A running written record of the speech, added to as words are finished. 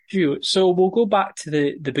Phew. So we'll go back to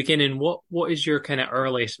the beginning. What is your kind of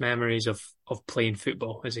earliest memories of playing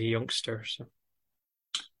football as a youngster? So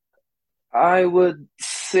I would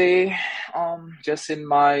say, just in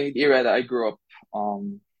my area that I grew up,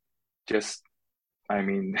 just, I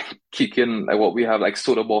mean, kicking like what we have, like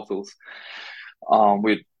soda bottles,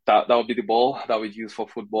 with that would be the ball that we'd use for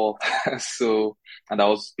football. So, and that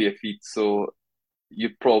was bare feet. So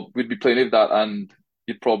we'd be playing with that, and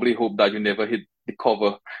you'd probably hope that you never hit the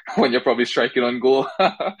cover when you're probably striking on goal.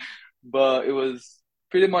 But it was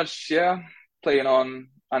pretty much, yeah, playing on,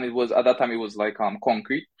 and it was at that time it was like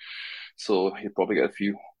concrete, so you probably get a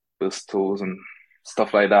few burst toes and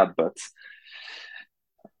stuff like that. But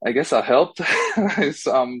I guess that helped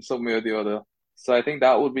some way or the other. So I think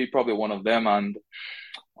that would be probably one of them. And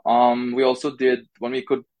we also did when we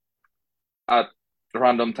could at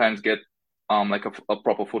random times get like a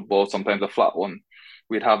proper football, sometimes a flat one.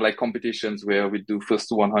 We'd have like competitions where we'd do first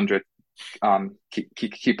to 100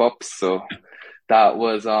 keep ups. So that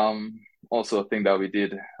was also a thing that we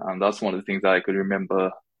did. And that's one of the things that I could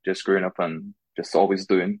remember just growing up and just always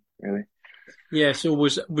doing, really. yeah, so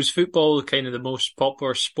was football kind of the most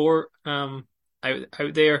popular sport out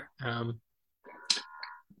there?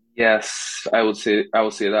 Yes, I would say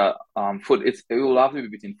that it will have to be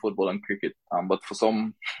between football and cricket. But for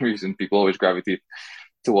some reason people always gravitate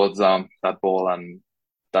towards that ball, and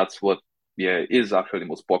that's what, yeah, is actually the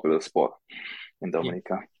most popular sport in Yeah.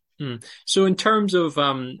 Dominica. So in terms of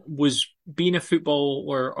was being a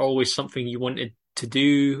footballer always something you wanted to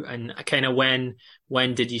do, and kind of when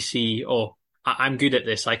did you see, oh, I'm good at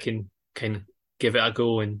this, I can give it a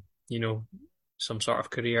go and some sort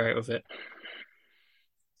of career out of it.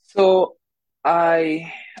 So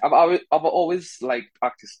I I've always liked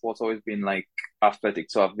active sports, always been like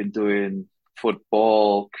athletic. So I've been doing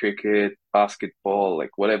football, cricket, basketball,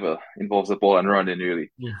 like whatever involves the ball and running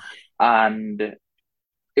really. Mm. And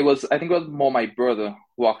I think it was more my brother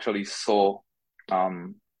who actually saw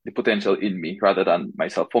the potential in me rather than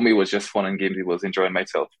myself. For me, it was just fun and games. It was enjoying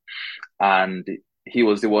myself. And he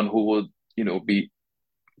was the one who would, be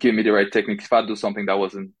give me the right technique. If I do something that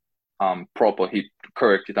wasn't proper, he'd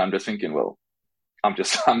correct it. I'm just thinking, well, I'm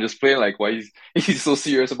just playing, like why he's so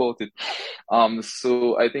serious about it.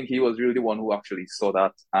 So I think he was really the one who actually saw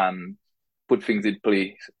that and put things in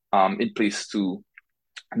place to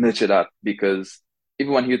nurture that, because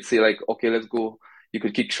even when he'd say like, okay, let's go, you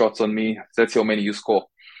could kick shots on me, let's see how many you score.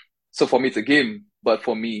 So for me, it's a game, but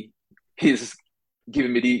for me, he's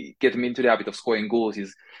getting me into the habit of scoring goals.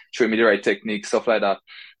 He's showing me the right technique, stuff like that.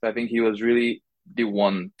 So I think he was really the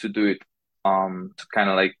one to do it, to kind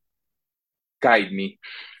of like guide me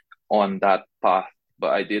on that path.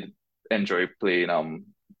 But I did enjoy playing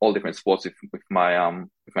all different sports with my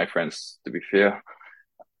friends. To be fair,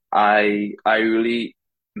 I really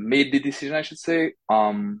made the decision, I should say,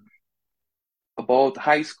 about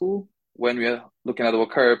high school when we are looking at our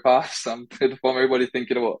career paths. From everybody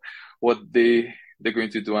thinking about what they're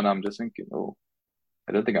going to do, and I'm just thinking, oh,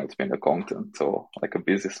 I don't think I want to be an accountant or like a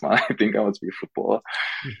businessman. I think I want to be a footballer.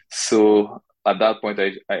 So at that point,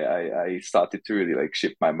 I started to really like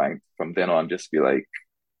shift my mind from then on, just be like,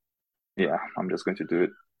 yeah, I'm just going to do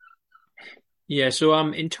it. Yeah, so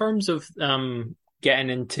in terms of getting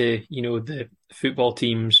into, the football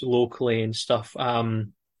teams locally and stuff,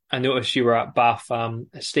 I noticed you were at Bath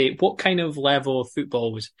Estate. What kind of level of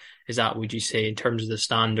football was is that, would you say, in terms of the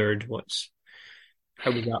standard?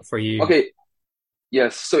 How was that for you? Okay,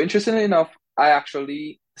 yes. So interestingly enough, I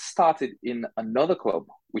actually started in another club,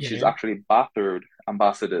 which is Yeah. actually Bathurst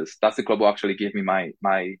Ambassadors. That's the club who actually gave me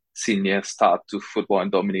my senior start to football in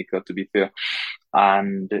Dominica, to be fair.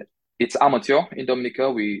 And it's amateur in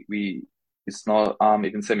Dominica. We it's not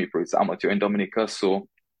even semi-pro, it's amateur in Dominica. So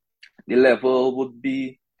the level would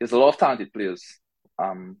be, there's a lot of talented players,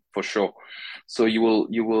 for sure. So you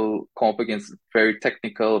will come up against very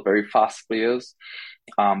technical, very fast players.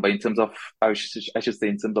 But in terms of, I should say,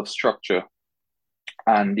 in terms of structure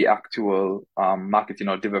and the actual marketing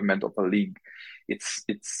or development of a league,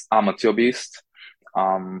 it's amateur based.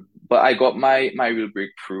 But I got my real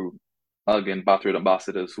breakthrough again, Battered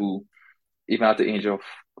Ambassadors, who even at the age of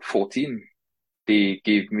 14, they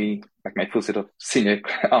gave me like my first set of senior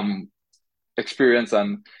experience,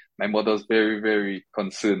 and my mother was very, very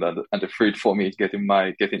concerned and afraid for me getting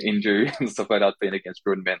injury and stuff like that playing against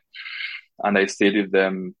grown men. And I stayed with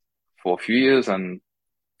them for a few years and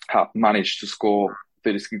have managed to score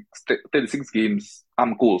 36 games,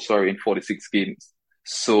 goals, sorry, in 46 games.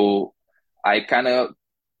 So I kind of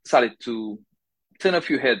started to turn a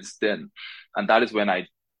few heads then. And that is when I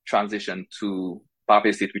transitioned to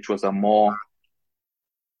Barbary State, which was a more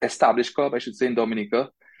established club, I should say, in Dominica.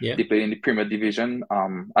 Yeah. They played in the Premier Division.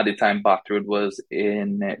 At the time, Bathrood was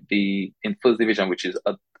in First Division, which is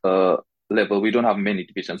a level we don't have many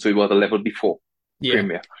divisions, so it was a level before Yeah.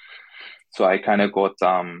 Premier. So I kind of got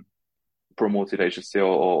promoted, I should say,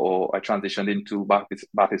 or I transitioned into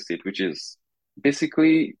Bath Estate, which is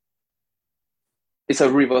basically it's a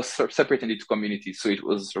river separating into communities. So it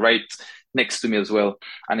was right next to me as well,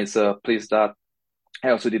 and it's a place that I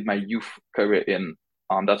also did my youth career in.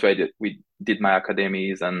 That's where we did my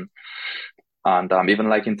academies and even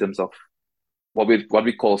like in terms of what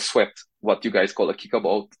we call sweat, what you guys call a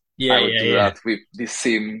kickabout. Yeah. I would Yeah. do Yeah. that with the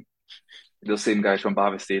same guys from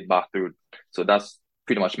Bath State, Bath Road. So that's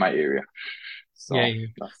pretty much my area. Yeah. So Yeah.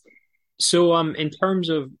 that's So, in terms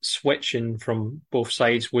of switching from both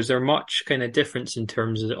sides, was there much kind of difference in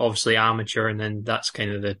terms of obviously amateur and then that's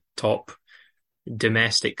kind of the top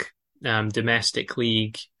domestic, domestic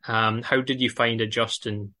league? How did you find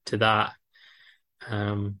adjusting to that?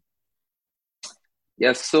 Um,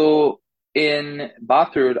 yeah. So in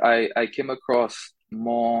Bath Road, I came across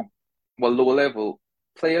more lower level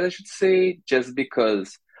players, I should say, just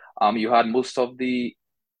because you had most of the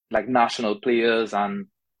like national players and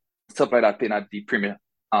stuff like that playing at the Premier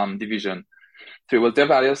division. So it was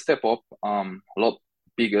definitely a step up. A lot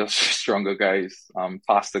bigger, stronger guys,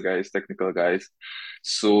 faster guys, technical guys.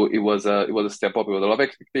 So it was a step up. It was a lot of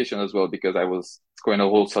expectation as well because I was scoring a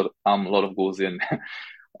whole sort a lot of goals in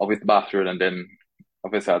with Bathrood, and then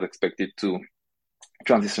obviously I was expected to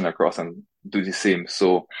transition across and do the same.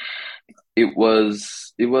 So it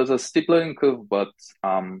was a steep learning curve, but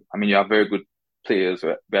I mean you have very good players.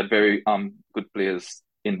 We had very good players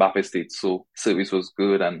in Bath State, so service was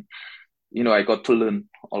good, and I got to learn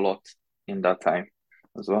a lot in that time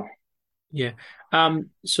as well. yeah.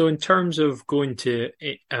 So in terms of going to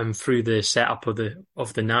through the setup of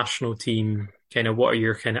the national team, kind of what are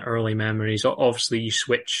your kind of early memories? Obviously, you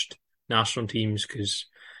switched national teams because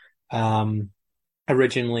um,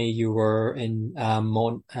 originally you were in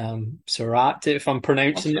Montserrat, if I'm That's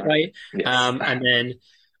pronouncing it right. right, Yes.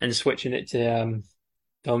 and switching it to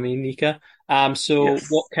Dominica. So Yes.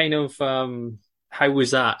 what kind of how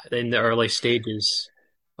was that in the early stages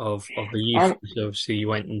of the youth? Um, So obviously you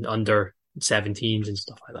went in under 17s and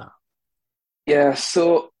stuff like that. yeah,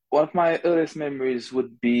 so one of my earliest memories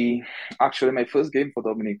would be actually my first game for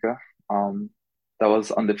Dominica. Um, that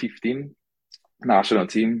was under 15 national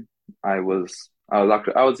team. I was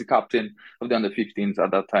the captain of the under 15s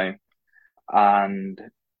at that time. And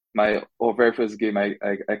my our very first game, I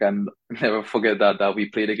can never forget that we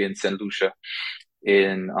played against St. Lucia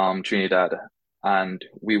in Trinidad. And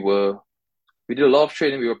we did a lot of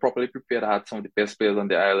training. We were properly prepared. I had some of the best players on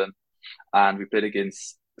the island, and we played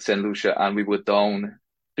against St. Lucia, and we were down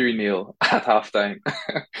 3-0 at halftime.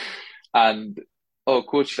 And oh,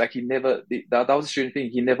 coach, like that was the strange thing.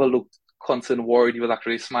 He never looked concerned, worried. He was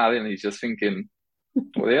actually smiling, and he's just thinking,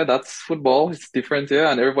 well, yeah, that's football. It's different,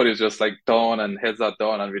 yeah. And everybody was just like down and heads are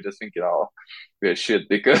down, and we're just thinking, oh, we're shit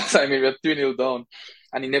because I mean we're 2-0 down,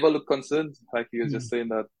 and he never looked concerned. Like he was just Mm. saying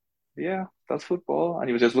that, yeah, that's football, and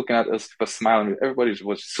he was just looking at us with a smile, and everybody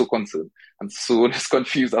was so concerned and so just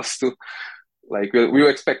confused as to like we were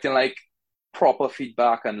expecting like proper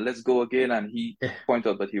feedback and let's go again, and he Yeah. pointed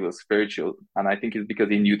out that he was very chill, and I think it's because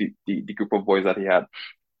he knew the group of boys that he had,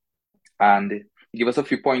 and he gave us a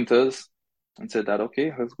few pointers and said that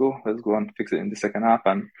okay, let's go and fix it in the second half,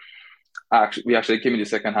 and we actually came in the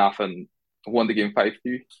second half and won the game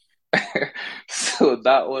 5-3. So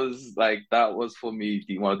that was for me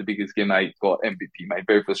one of the biggest game. I got MVP, my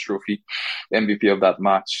very first trophy, MVP of that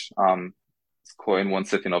match. Scoring one,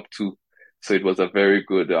 setting up two. So it was a very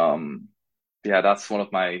good. Yeah, that's one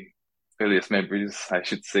of my earliest memories, I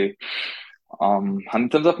should say. And in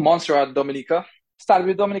terms of Montserrat, Dominica, started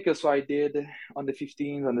with Dominica, so I did on the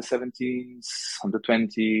 15s, on the 17s, on the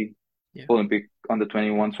 20, Yeah. Olympic, on the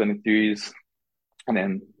 21, 23s, and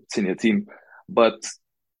then senior team. But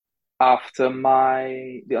after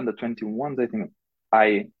the under 21s, I think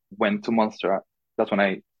I went to Montserrat. That's when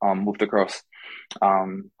I moved across.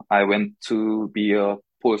 I went to be a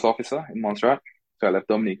police officer in Montserrat. So I left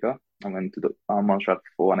Dominica. I went to the Montserrat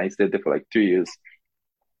and I stayed there for like 3 years.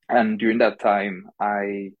 And during that time,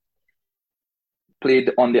 I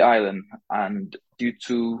played on the island, and due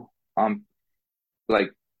to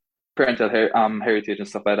like parental heritage and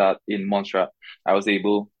stuff like that in Montserrat, I was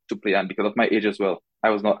able to play, and because of my age as well,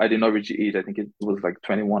 I did not reach the age. I think it was like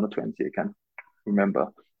 21 or 20. I can't remember,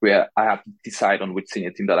 where I had to decide on which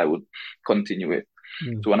senior team that I would continue with.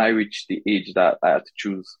 Mm. So when I reached the age that I had to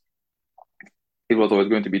choose, it was always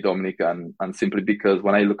going to be Dominica, and simply because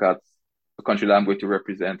when I look at the country that I'm going to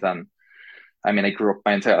represent and I mean, I grew up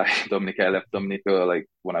my entire life in Dominica. I left Dominica like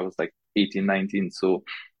when I was like 18, 19. So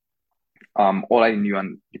all I knew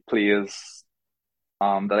and the players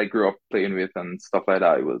that I grew up playing with and stuff like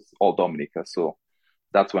that, it was all Dominica. So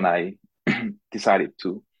that's when I decided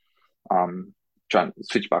to um try and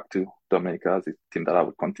switch back to Dominica as a team that I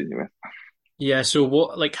would continue with. Yeah, so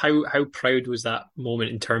what, like, how proud was that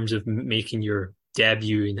moment in terms of making your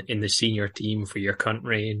debut in the senior team for your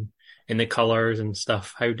country and in the colours and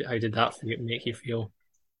stuff? How did that make you feel?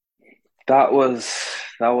 That was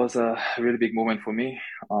that was a really big moment for me.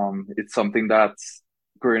 It's something that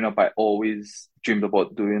growing up I always dreamed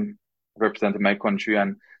about doing, representing my country.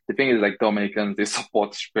 And the thing is, like Dominicans, they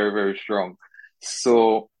support very, very strong.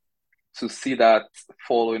 So to see that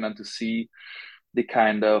following and to see the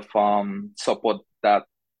kind of support that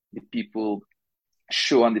the people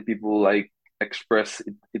show and the people like express,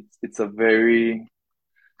 it's a very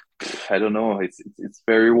I don't know. It's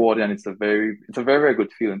very rewarding and it's a very very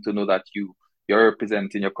good feeling to know that you're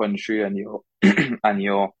representing your country and you're and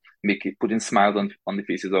you're making putting smiles on the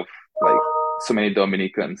faces of like so many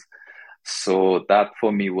Dominicans. So that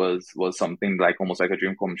for me was something like almost like a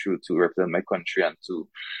dream come true to represent my country and to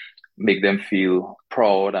make them feel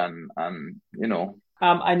proud and you know.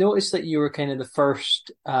 I noticed that you were kind of the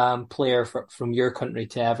first player from your country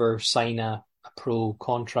to ever sign a pro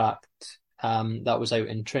contract that was out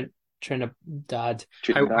in Trinidad. How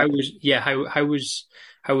Trinidad. was yeah how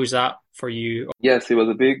was that for you? Yes, it was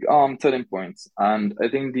a big turning point, and I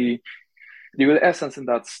think the real essence in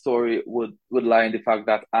that story would lie in the fact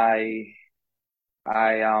that I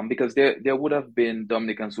because there would have been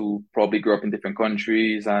Dominicans who probably grew up in different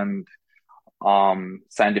countries and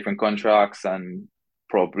signed different contracts and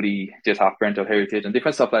probably just have parental heritage and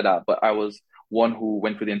different stuff like that. But I was one who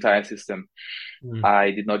went through the entire system. Mm,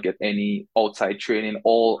 I did not get any outside training.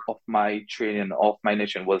 All of my training of my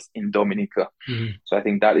nation was in Dominica. mm, So I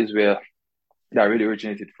think that is where that really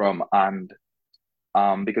originated from. And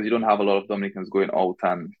because you don't have a lot of Dominicans going out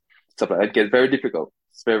and stuff like that, it gets very difficult.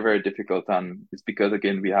 It's very, very difficult. And it's because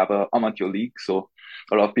again we have a amateur league, so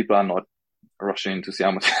a lot of people are not rushing to see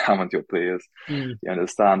amateur amateur players. mm. You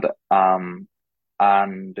understand?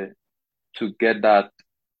 And to get that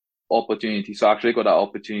opportunity, so I actually got that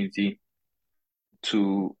opportunity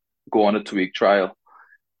to go on a 2 week trial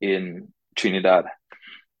in Trinidad,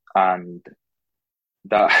 and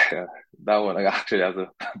that that one like, actually has a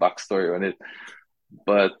backstory on it,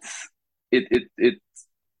 but it it it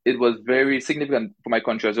it was very significant for my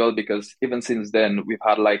country as well because even since then we've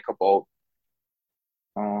had like about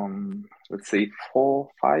let's say 4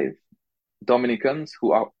 5 Dominicans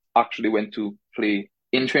who are, actually went to play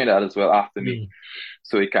in Trinidad as well after me. Mm.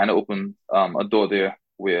 So it kind of opened a door there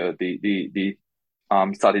where the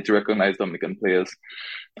started to recognize Dominican players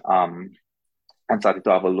um and started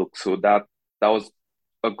to have a look. So that was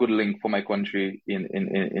a good link for my country in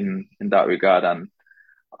that regard.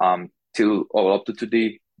 And till all up to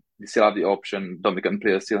today, they still have the option. Dominican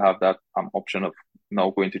players still have that option of now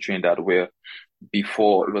going to Trinidad, where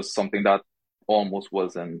before it was something that almost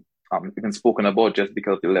wasn't even spoken about just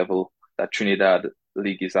because of the level that Trinidad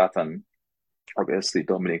league is at, and obviously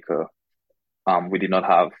Dominica, we did not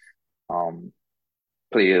have um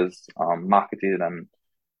players marketed and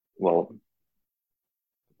well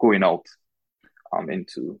going out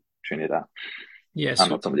into Trinidad Yeah, and so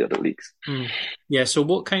not some of the other leagues. mm. Yeah, so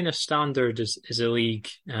what kind of standard is a league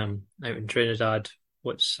out in Trinidad?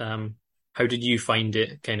 What's how did you find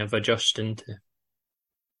it kind of adjusting to?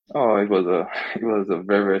 Oh, it was a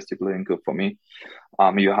very very steep learning curve for me.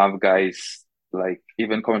 You have guys like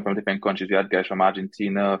even coming from different countries. You had guys from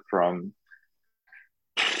Argentina, from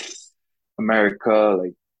America,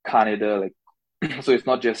 like Canada, like so it's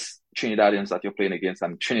not just Trinidadians that you're playing against,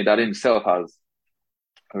 and Trinidad itself has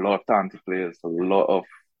a lot of talented players, a lot of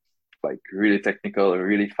like really technical,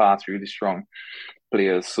 really fast, really strong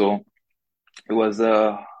players. So it was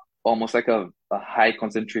almost like a high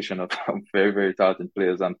concentration of very, very talented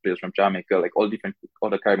players and players from Jamaica, like all different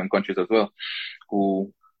other Caribbean countries as well,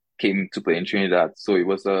 who came to play in Trinidad. So it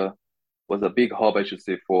was a big hub, I should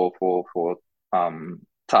say, for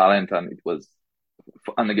talent, and it was,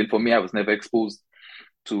 and again for me, I was never exposed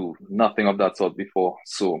to nothing of that sort before.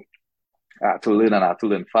 So I had to learn and I had to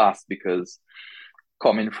learn fast because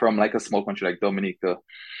coming from like a small country like Dominica,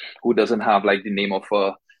 who doesn't have like the name of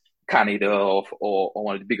Canada or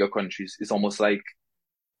one of the bigger countries, it's almost like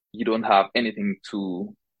you don't have anything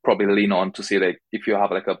to probably lean on to say like if you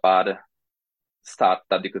have like a bad start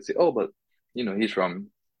that they could say, oh, but he's from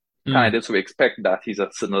Mm. Canada, so we expect that he's at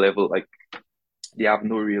a certain level. Like they have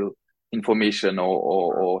no real information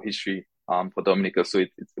or history for Dominica, so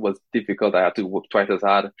it was difficult. I had to work twice as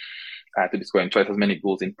hard I had to be scoring twice as many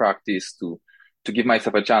goals in practice to give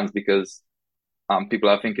myself a chance because people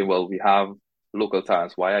are thinking, well, we have local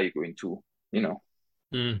talents. Why are you going to, you know,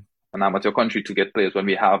 Mm. an amateur country to get players when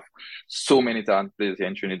we have so many talented players here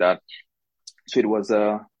in Trinidad? So it was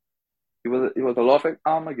a lot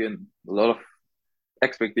of again a lot of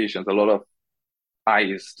expectations, a lot of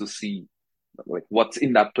eyes to see like what's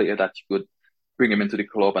in that player that you could bring him into the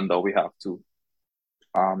club, and now we have to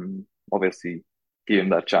obviously give him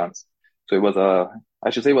that chance. So it was I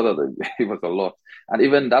should say it was it was a lot, and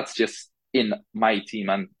even that's just in my team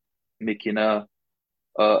and making a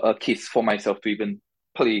case for myself to even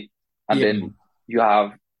play, and Yeah. then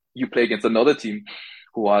you play against another team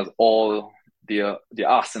who has all the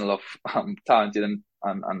arsenal of talented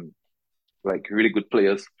and like really good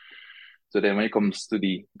players. So then when it comes to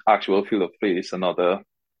the actual field of play, it's another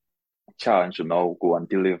challenge to now go and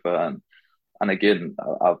deliver. And again,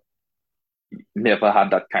 I've never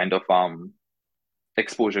had that kind of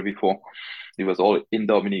exposure before. It was all in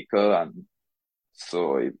Dominica, and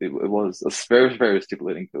so it was a very, very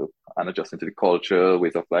stimulating curve and adjusting to the culture,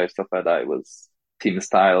 ways of life, stuff like that. It was team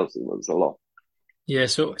styles. It was a lot. Yeah.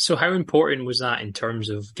 So how important was that in terms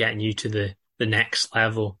of getting you to the next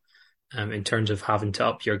level, in terms of having to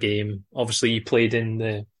up your game? Obviously, you played in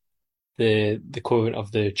the equivalent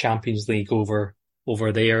of the Champions League over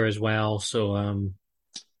there as well. So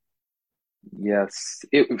Yes,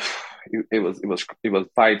 it was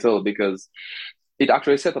vital because it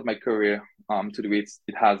actually set up my career to the way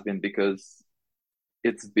it has been because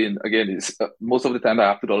it's been again it's most of the time I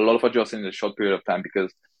have to do a lot of adjusting in a short period of time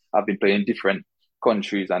because I've been playing different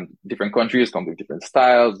countries and different countries come with different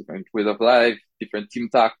styles, different ways of life, different team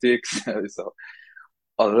tactics. So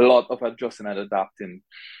a lot of adjusting and adapting,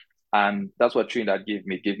 and that's what Trinidad gave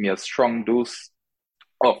me a strong dose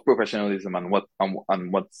of professionalism and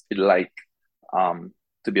and what's it like um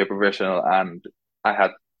to be a professional. And I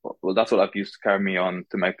had well that's what I've used to carry me on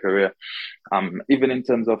to my career. Even in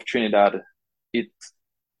terms of Trinidad, it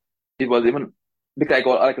it was even because I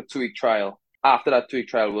got like a 2 week trial. After that 2 week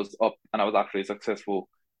trial was up and I was actually successful,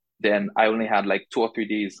 then I only had like 2 or 3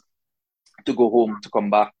 days to go home to come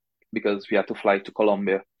back because we had to fly to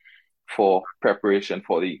Colombia for preparation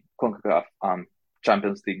for the CONCACAF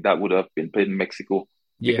Champions League that would have been played in Mexico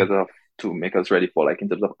yeah. because of to make us ready for like in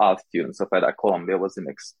terms of altitude and stuff like that. Colombia was the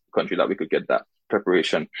next country that we could get that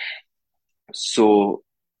preparation. So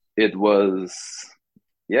it was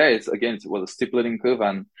yeah, it was a stipulating curve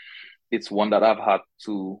and it's one that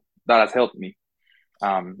that has helped me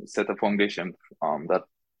set a foundation that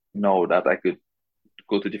know that I could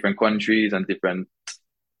go to different countries and different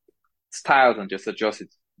styles and just adjust.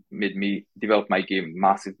 It made me develop my game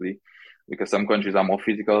massively because some countries are more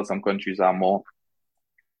physical, some countries are more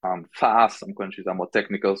fast, some countries are more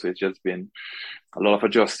technical. So it's just been a lot of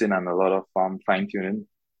adjusting and a lot of fine tuning,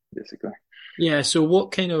 basically. Yeah, so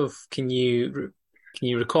what kind of can you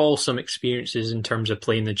recall some experiences in terms of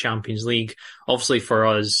playing the Champions League? Obviously, for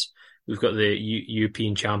us, we've got the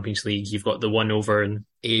European Champions League. You've got the one over in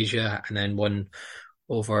Asia, and then one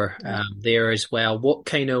over Yeah. there as well.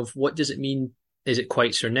 What does it mean? Is it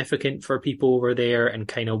quite significant for people over there? And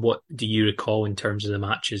kind of what do you recall in terms of the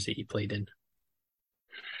matches that you played in?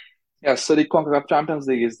 Yeah, so the CONCACAF Champions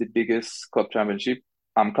League is the biggest club championship,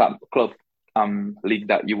 club league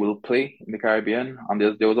that you will play in the Caribbean. And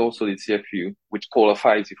there was also the CFU, which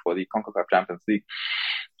qualifies you for the CONCACAF Champions League.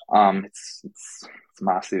 It's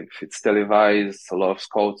massive. It's televised, a lot of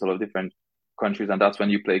scouts, a lot of different countries, and that's when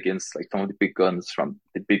you play against like some of the big guns from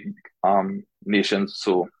the big nations.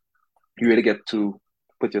 So you really get to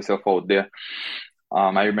put yourself out there.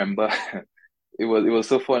 I remember it was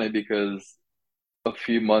so funny because a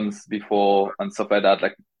few months before and stuff like that,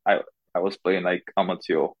 like I was playing like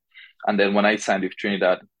amateur, and then when I signed with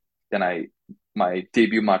Trinidad, then I my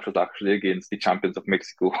debut match was actually against the champions of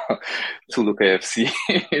Mexico, Toluca FC.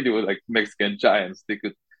 They were like Mexican giants. They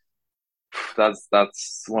could. That's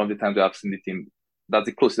one of the times I've seen the team. That's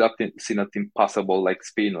the closest seen a team passable like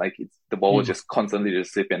Spain. Like the ball was Mm. just constantly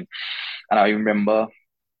just slipping, and I remember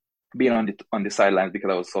being on the sidelines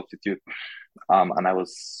because I was substitute. And I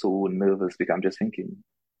was so nervous because I'm just thinking,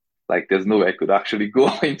 like, there's no way I could actually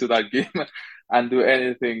go into that game and do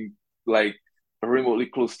anything like remotely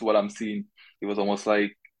close to what I'm seeing. It was almost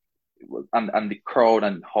like, and the crowd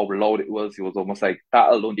and how loud it was almost like that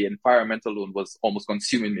alone, the environment alone was almost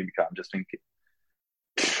consuming me because I'm just thinking,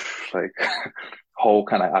 like, how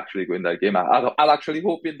can I actually go in that game? I'm actually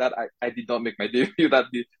hoping that I did not make my debut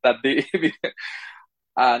that day.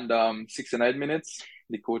 And 69 minutes,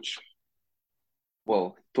 the coach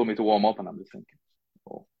told me to warm up, and I'm just thinking,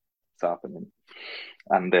 oh, it's happening.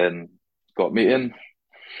 And then got me in,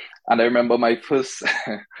 And I remember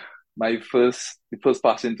the first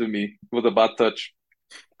pass into me was a bad touch,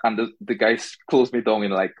 and the guy closed me down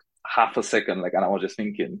in like half a second, like, and I was just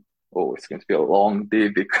thinking, oh, it's going to be a long day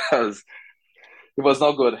because it was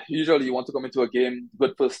not good. Usually, you want to come into a game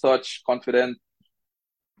good first touch, confident,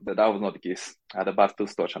 but that was not the case. I had a bad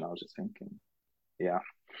first touch, and I was just thinking, yeah.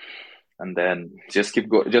 And then just kept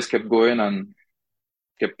going and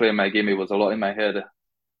kept playing my game. It was a lot in my head,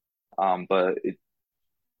 but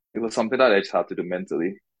it was something that I just had to do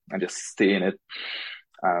mentally and just stay in it.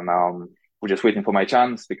 And we're just waiting for my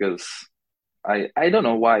chance because I don't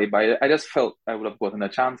know why, but I just felt I would have gotten a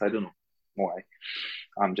chance. I don't know why.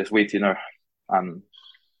 I'm just waiting, and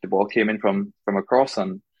the ball came in from across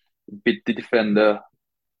and beat the defender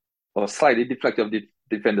or slightly deflected the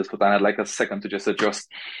defender's foot, and I had like a second to just adjust,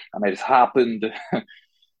 and I just happened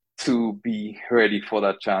to be ready for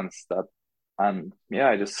that chance. And yeah,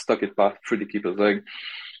 I just stuck it back through the keeper's leg,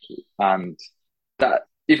 and that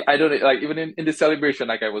if I don't like even in the celebration,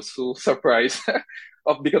 like I was so surprised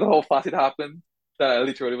of because of how fast it happened that I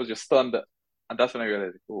literally was just stunned, and that's when I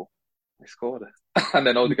realized, oh, I scored, and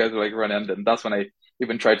then all the guys were like running, and that's when I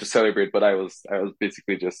even tried to celebrate, but I was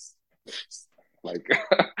basically just like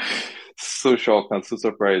so shocked and so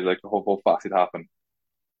surprised, like how fast it happened.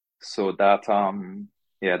 So that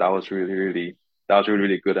yeah, that was really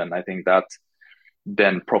really good, and I think that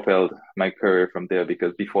then propelled my career from there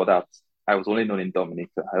because before that I was only known in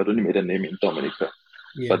Dominica. I had only made a name in Dominica,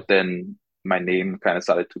 Yeah. but then my name kind of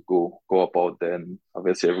started to go up out there, and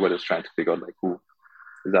obviously everybody was trying to figure out like who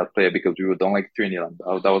is that player because we were down like 3-0, and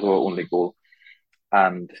that was our only goal.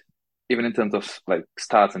 And even in terms of like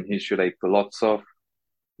stats and history, like lots of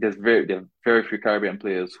there are very few Caribbean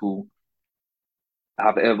players who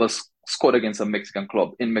have ever scored against a Mexican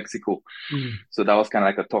club in Mexico. Mm. So that was kind of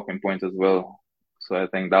like a talking point as well. So I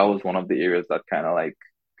think that was one of the areas that kind of like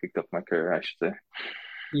kicked off my career, I should say.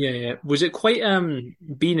 Yeah, yeah. Was it quite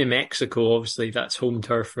being in Mexico, obviously that's home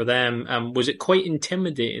turf for them. Was it quite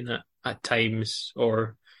intimidating at times,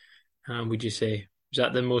 or would you say was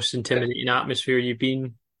that the most intimidating atmosphere you've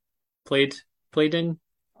been played played in?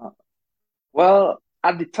 Uh, Well,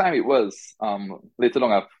 at the time it was. Later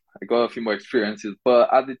on, I got a few more experiences,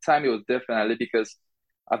 but at the time it was definitely because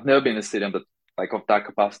I've never been in a stadium that like of that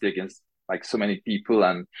capacity against like so many people,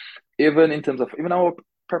 and even in terms of even our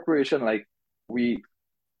preparation, like we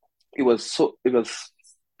it was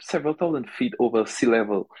several thousand feet over sea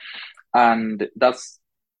level, and that's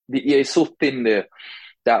the air is so thin there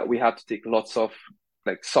that we had to take lots of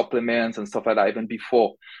like supplements and stuff like that even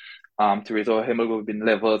before to raise our hemoglobin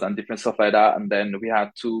levels and different stuff like that. And then we had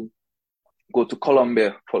to go to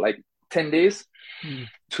Colombia for like 10 days Mm.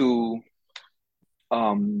 to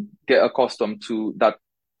get accustomed to that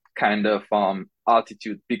kind of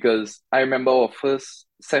altitude because I remember our first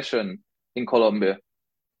session in Colombia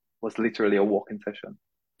was literally a walking session.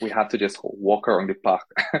 We had to just walk around the park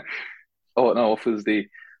on our first day.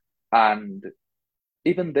 And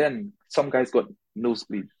even then, some guys got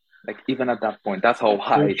nosebleed. Like even at that point, that's how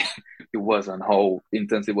high it was and how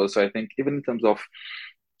intense it was. So I think even in terms of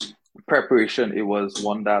preparation, it was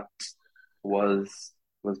one that was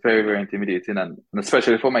was very very intimidating, and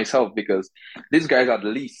especially for myself because these guys at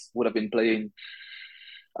least would have been playing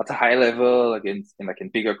at a high level against in like in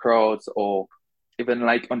bigger crowds or even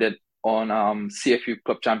like on CFU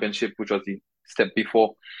Club Championship, which was the step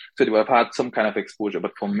before. So they would have had some kind of exposure.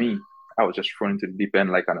 But for me, I was just thrown into the deep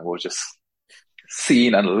end, like, and I was just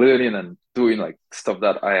seeing and learning and doing like stuff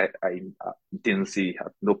that I didn't see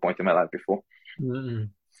at no point in my life before. Mm.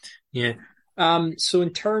 Yeah. So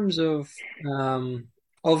in terms of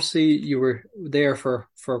obviously you were there for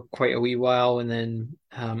quite a wee while, and then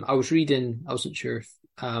I was reading, I wasn't sure if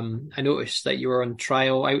I noticed that you were on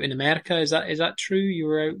trial out in America. Is that true? You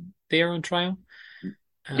were out there on trial?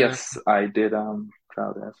 Uh, Yes, I did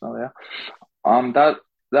travel there as well, yeah.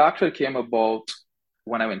 That actually came about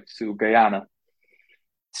when I went to Guyana.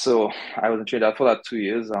 So I was in Trinidad for that 2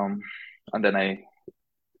 years, and then I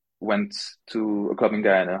went to a club in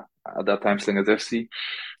Guyana at that time, Slingers FC.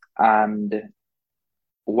 And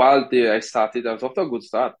while there, I was off to a good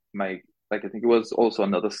start. Like I think it was also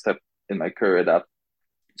another step in my career that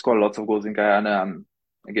scored lots of goals in Guyana. And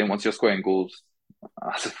again, once you're scoring goals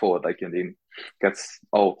as a forward, like your name gets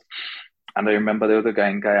out. And I remember there was a guy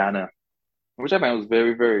in Guyana, which I found was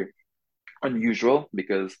very, very unusual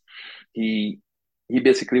because he he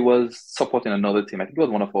basically was supporting another team. I think he was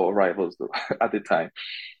one of our rivals though at the time.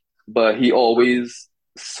 But he always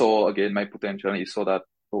saw again my potential and he saw that,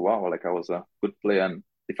 oh wow, like I was a good player. And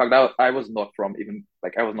the fact that I was not from even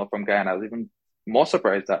like I was not from Guyana, I was even more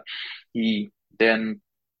surprised that he then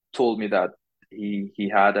told me that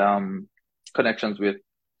he had connections with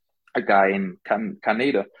a guy in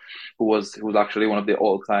Canada who was actually one of the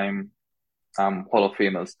all time Hall of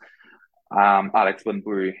Famers, Alex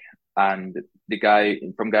Bunbury, and the guy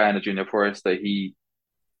from Guyana Junior Forester, he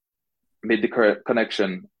made the correct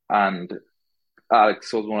connection, and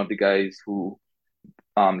Alex was one of the guys who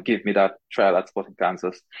gave me that trial at Sporting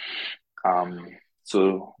Kansas. Um,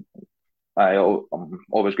 so I'm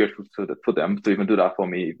always grateful for them to even do that for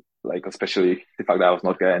me, like especially the fact that I was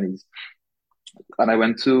not Guyanese. And I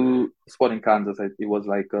went to Sporting Kansas. It was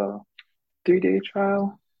like a 3 day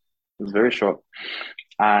trial. It was very short,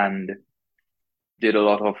 and did a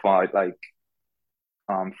lot of like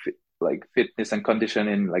fitness and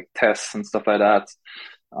conditioning, like tests and stuff like that.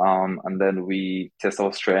 And then we test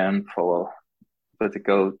our strength for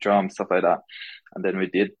vertical jump, stuff like that. And then we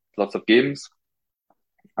did lots of games.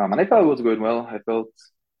 And I felt it was going well. I felt,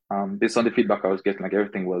 based on the feedback I was getting, like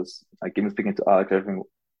everything was, like even speaking to Alex,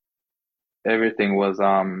 everything was,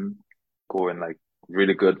 going like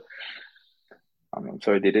really good. I'm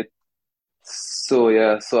sorry, they did. So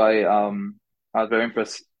yeah, I was very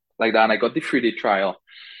impressed like that. And I got the 3 day trial,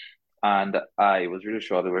 and I was really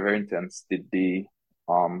sure they were very intense. Did the,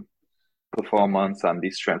 um, performance and the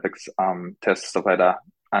strength, tests, stuff like that.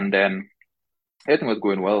 And then everything was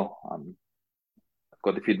going well.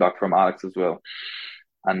 Got the feedback from Alex as well.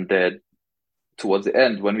 And then towards the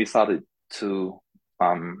end, when we started to,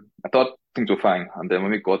 I thought things were fine. And then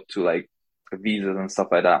when we got to like visas and stuff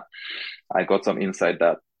like that, I got some insight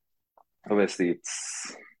that obviously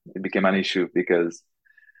it became an issue because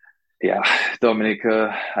yeah,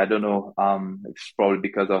 Dominica, I don't know, it's probably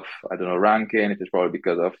because of, I don't know, ranking, it's probably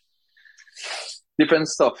because of different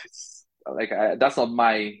stuff. It's like, that's not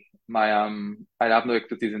I have no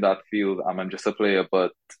expertise in that field. I'm just a player,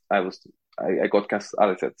 but I got, as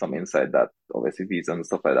I said, some insight that obviously visa and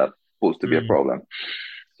stuff like that supposed to be a Mm. problem.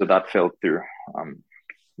 So that fell through.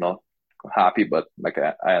 Not happy, but like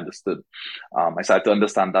I understood. I started to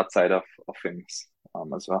understand that side of things,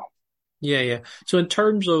 as well. Yeah, yeah. So in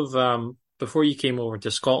terms of before you came over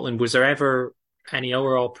to Scotland, was there ever any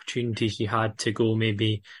other opportunities you had to go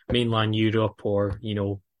maybe mainland Europe or,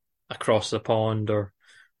 across the pond or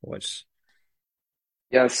what's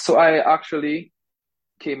Yeah, so I actually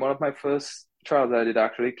came one of my first trials I did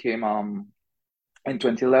actually came in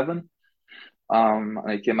 2011. And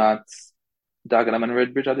I came at Dagenham and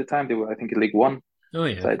Redbridge at the time. They were, I think, in League One. Oh So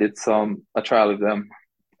yeah. I did a trial with them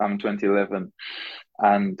in 2011.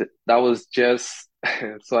 And that was just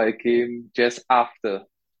so I came just after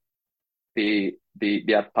they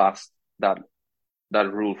had passed that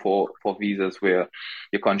rule for visas where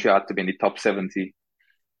your country had to be in the top 70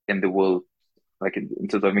 in the world, like in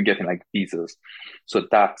terms of even getting like visas. So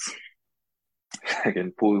that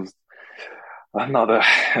again posed another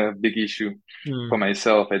big issue for Mm.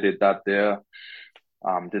 myself. I did that there.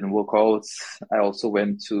 Didn't work out. I also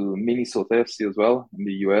went to Minnesota FC as well in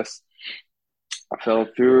the US. I fell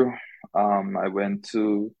through. I went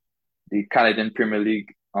to the Canadian Premier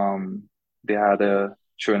League. They had a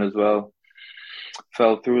showing as well.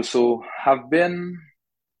 Fell through. So I've been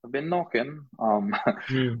knocking.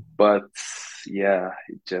 Mm. But yeah,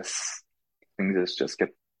 it just things just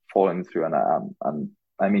kept falling through, and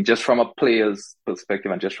I mean, just from a player's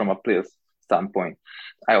perspective and just from a player's standpoint,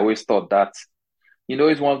 I always thought that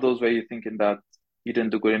it's one of those where you're thinking that you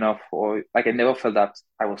didn't do good enough, or like I never felt that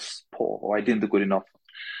I was poor or I didn't do good enough.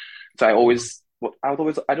 So I would always,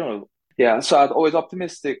 I don't know. Yeah. So I'd always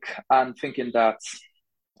optimistic and thinking that,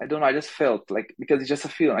 I don't know, I just felt like, because it's just a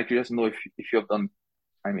feeling, like you just know if you have done,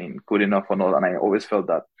 I mean, good enough or not. And I always felt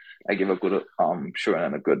that I gave a good, showing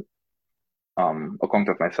and a good, account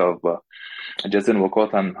of myself, but I just didn't work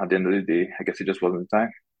out. And at the end of the day, I guess it just wasn't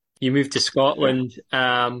time. You moved to Yeah. Scotland,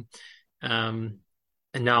 um, and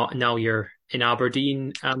now you're in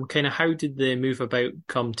Aberdeen. Kind of how did the move about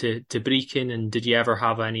come to Brecon, and did you ever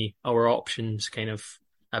have any other options kind of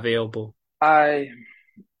available? I,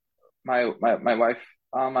 my wife,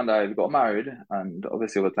 and I got married, and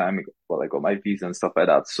obviously over time, I got my visa and stuff like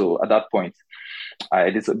that. So at that point, I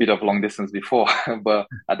did a bit of long distance before, but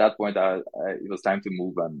at that point, it was time to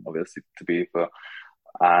move and obviously to be for,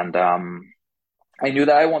 and I knew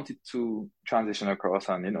that I wanted to transition across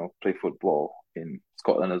and play football in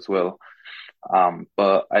Scotland as well.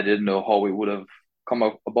 But I didn't know how it would have come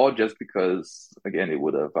about, just because again it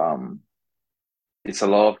would have it's a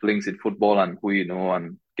lot of links in football and who you know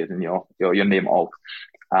and getting your name out.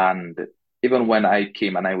 And even when I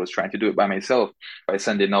came and I was trying to do it by myself by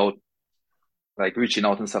sending out, like reaching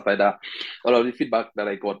out and stuff like that, a lot of the feedback that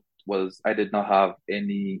I got was I did not have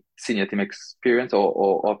any senior team experience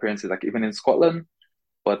or appearances, like even in Scotland.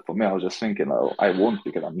 But for me, I was just thinking, oh, I won't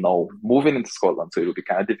because I'm now moving into Scotland, so it will be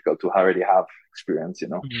kind of difficult to already have experience, you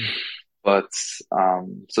know. Mm. But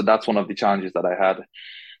so that's one of the challenges that I had,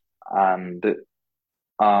 and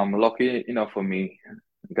lucky enough for me,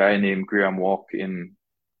 a guy named Graham Walk in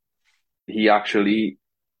he actually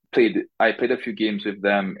played. I played a few games with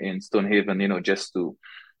them in Stonehaven, you know, just to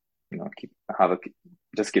keep have a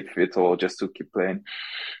just keep fit or just to keep playing.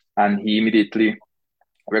 And he immediately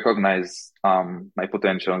recognized my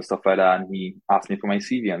potential and stuff like that. And he asked me for my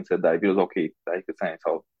CV and said that if it was okay, that he could send it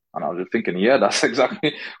out. And I was just thinking, yeah, that's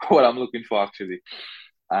exactly what I'm looking for actually.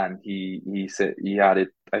 And he said he had it.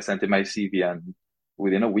 I sent him my CV, and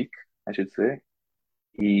within a week, I should say,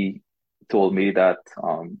 he told me that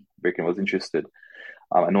Bacon was interested.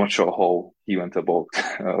 I'm not sure how he went about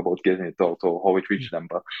about getting it out or how it reached them,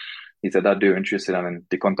 but he said that they were interested, and then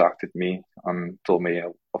they contacted me and told me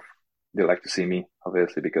they like to see me,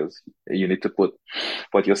 obviously, because you need to put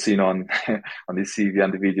what you're seeing on on the CV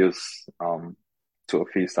and the videos to a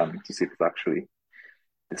face and to see if it's actually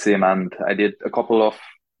the same. And I did a couple of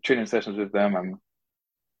training sessions with them, and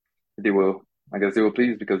they were, I guess, they were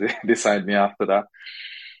pleased because they signed me after that.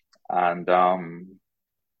 And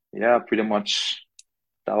yeah, pretty much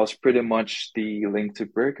that was pretty much the link to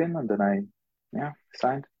Birkin, and then yeah,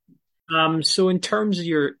 signed. So in terms of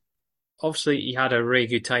your, obviously you had a really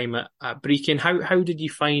good time at Brecon. How did you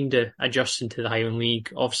find adjusting to the Highland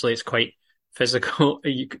League? Obviously it's quite physical,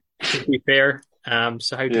 to be fair.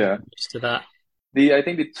 So how did you Yeah. get used to that? I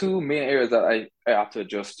think the two main areas that I had to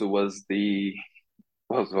adjust to was the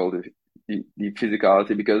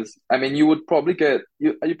physicality, because I mean you would probably get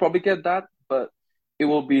you probably get that, but it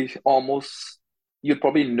will be almost you'd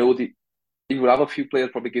probably know you will have a few players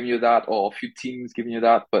probably giving you that or a few teams giving you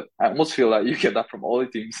that, but I almost feel like you get that from all the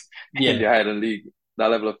teams in Yeah, the Highland League,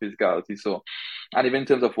 that level of physicality. So, and even in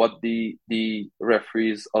terms of what the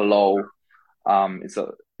referees allow, it's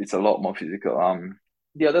a lot more physical.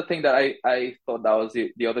 The other thing that I thought that was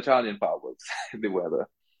the other challenging part was the weather.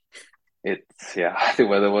 It's yeah, the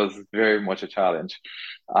weather was very much a challenge,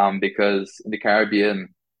 because in the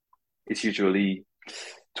Caribbean it's usually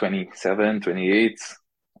 27, 28.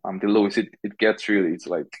 The lowest it gets really it's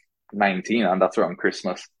like 19, and that's around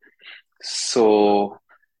Christmas. So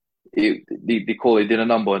the cold it did a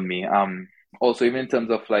number on me. Also even in terms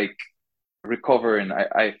of like recovering,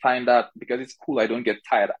 I find that because it's cool, I don't get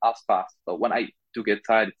tired as fast. But when I do get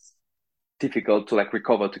tired, it's difficult to like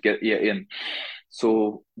recover to get air in.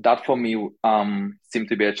 So that for me seemed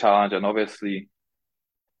to be a challenge, and obviously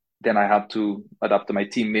then I had to adapt to my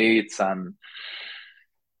teammates and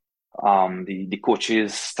the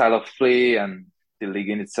coach's style of play and the league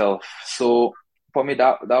in itself. So for me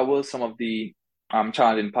that was some of the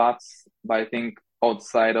challenging parts. But I think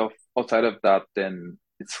outside of that, then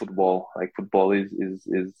it's football. Like football is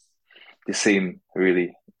the same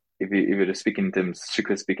really. If you're just speaking in terms,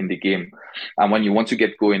 strictly speaking, the game. And when you want to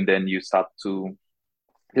get going, then you start to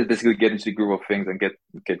just basically get into the groove of things and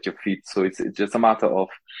get your feet. So it's just a matter of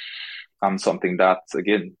something that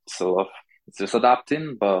again sort of it's just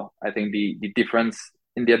adapting. But I think the difference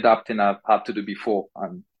in the adapting I've had to do before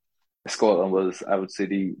and Scotland was, I would say,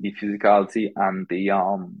 the physicality and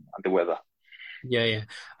the weather. yeah,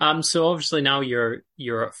 yeah. So obviously now you're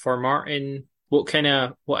at For Martin. What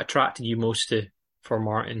attracted you most to For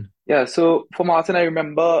Martin? Yeah, so for Martin, I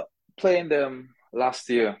remember playing them last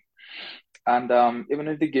year, and even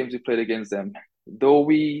in the games we played against them, though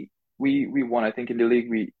we won, I think in the league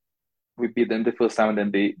we beat them the first time, and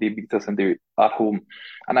then they beat us and they at home,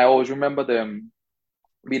 and I always remember them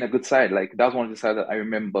being a good side. Like that's one of the sides that I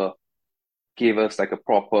remember gave us like a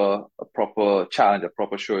proper challenge, a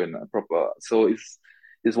proper showing, a proper. So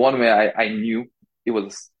it's one way I knew it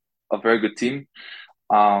was a very good team.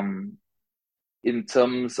 Um, in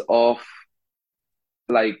terms of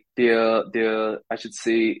like their I should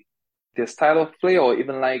say their style of play, or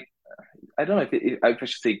even like I don't know if I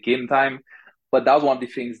should say game time, but that was one of the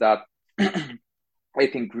things that I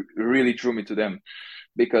think really drew me to them,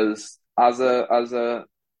 because as a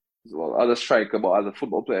striker, but as a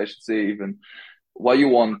football player, I should say, even what you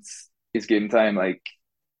want is game time. Like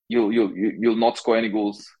you'll not score any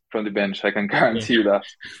goals from the bench. I can Yeah, guarantee you that.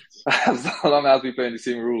 As long as we play in the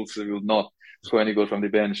same rules, we will not score any goals from the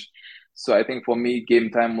bench. So I think for me,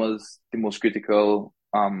 game time was the most critical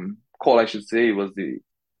call. I should say was the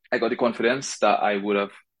I got the confidence that I would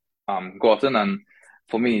have gotten, and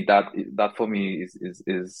for me that for me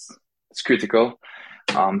is critical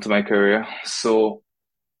to my career. So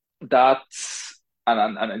that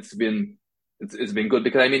and it's been good,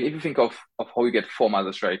 because I mean if you think of how you get form as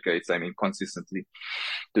a striker, it's I mean consistently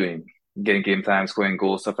doing getting game time, scoring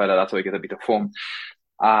goals, stuff like that. That's how you get a bit of form.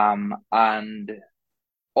 And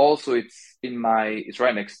also it's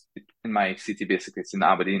right next in my city, basically. It's in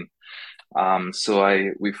Aberdeen. So I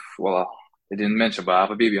didn't mention, but I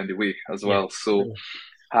have a baby on the way as Yeah. well. So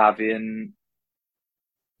having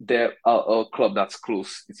a club that's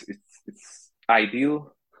close, it's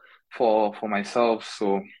ideal for myself.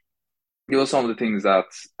 So those are some of the things that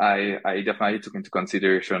I definitely took into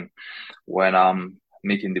consideration when I'm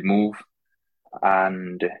making the move.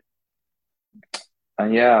 And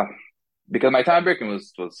and yeah, because my time breaking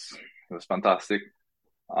was fantastic.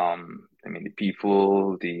 I mean the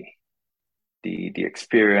people, the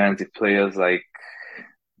experience, the players, like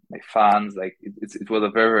my fans, like it was a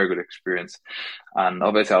very, very good experience. And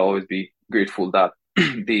obviously I'll always be grateful that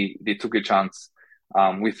they took a chance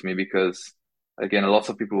with me because again, lots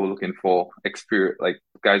of people were looking for experience, like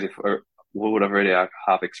guys who would have already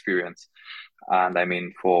have experience. And I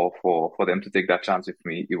mean, for them to take that chance with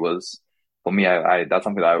me, it was for me. I that's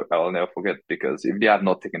something I'll never forget because if they had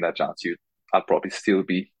not taken that chance, I'd probably still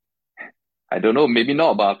be. I don't know, maybe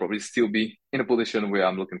not, but I'd probably still be in a position where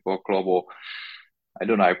I'm looking for a club, or I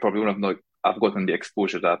don't know. I probably wouldn't have not. I've gotten the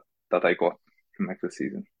exposure that I got in my first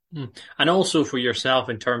season. And also for yourself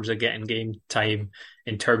in terms of getting game time,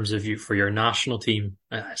 in terms of you for your national team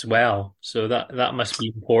as well. So that must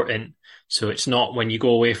be important. So it's not when you go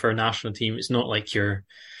away for a national team, it's not like you're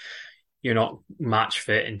not match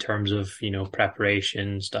fit in terms of, preparation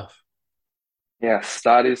and stuff. Yes,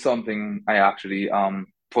 that is something I actually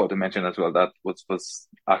thought to mention as well. That was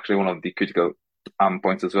actually one of the critical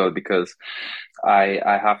points as well because I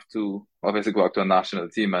have to obviously go out to a national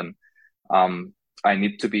team and um I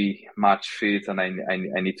need to be match fit and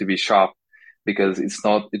I need to be sharp because it's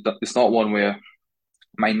not one where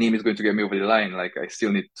my name is going to get me over the line. Like I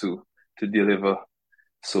still need to deliver.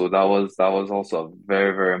 So that was also a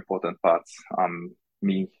very, very important part.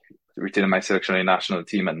 Me retaining my selection in the national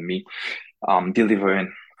team and me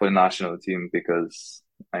delivering for the national team because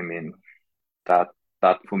I mean that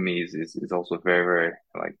that for me is also very, very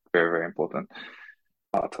like very, very important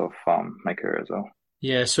part of my career as well.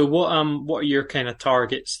 Yeah. So what are your kind of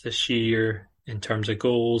targets this year in terms of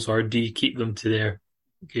goals, or do you keep them to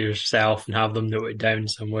yourself and have them noted down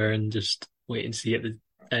somewhere and just wait and see at the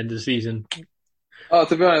end of the season? Oh,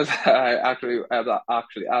 to be honest, I actually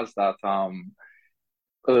asked that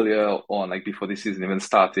earlier on, like before the season even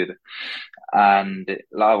started. And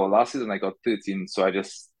last season I got 13, so I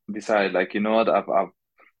just decided like, you know what, I've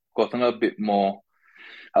gotten a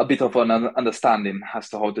bit of an understanding as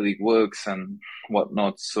to how the league works and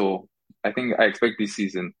whatnot. So I think I expect this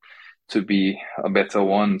season to be a better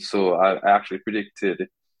one. So I actually predicted,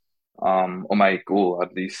 or my goal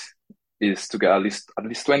at least is to get at least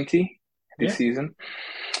 20 this Yeah. season.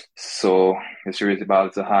 So the series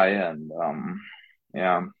balls are high and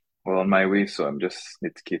yeah, I'm well on my way. So I'm just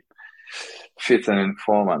need to keep fit and in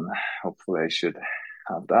form and hopefully I should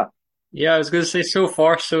have that. Yeah, I was going to say so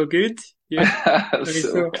far so good. Yeah. I mean, So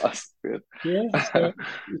so far, so good. yeah. So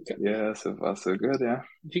Yeah, so far, so good. Yeah.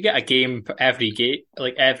 if you get a game every game,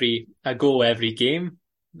 like a goal every game,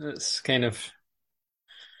 that's kind of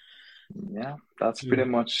Yeah, that's pretty mm,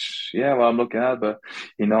 much, yeah, what I'm looking at. But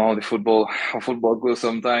you know, how football goes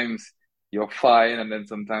sometimes you're fine and then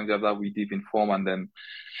sometimes you have that wee deep in form and then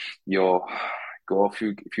you're go a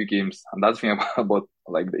few games. And that's the thing about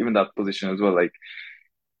like even that position as well. Like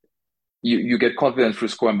you get confidence through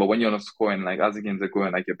scoring, but when you're not scoring, like as the games are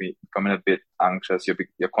going, like becoming a bit anxious,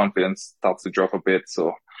 your confidence starts to drop a bit.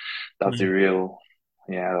 So that's the mm, real,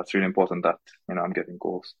 yeah, that's really important that, you know, I'm getting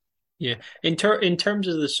goals. yeah. In terms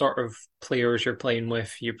of the sort of players you're playing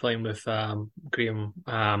with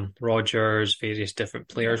Graham Rogers, various different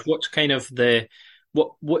players. Yes. What's kind of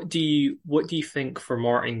what do you think for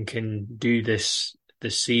Martin can do this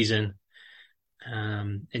season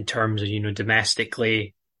in terms of,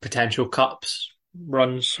 domestically, potential cups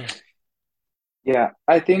runs? Yeah,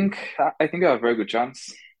 I think I have a very good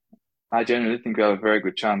chance. I genuinely think I have a very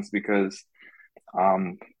good chance because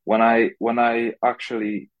when I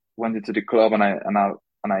actually went into the club and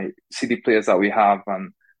I see the players that we have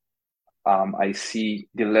and I see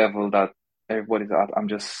the level that everybody's at, I'm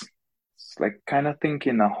just like kind of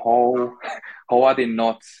thinking how are they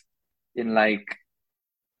not in like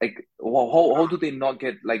how do they not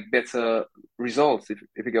get like better results if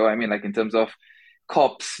you get what I mean like in terms of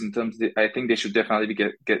cups in terms of I think they should definitely be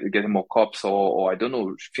getting more cups or I don't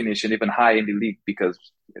know finishing even high in the league because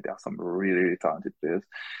there are some really, really talented players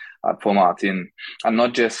at Paul Martin and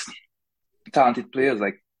not just talented players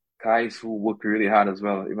like guys who work really hard as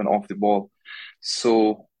well even off the ball.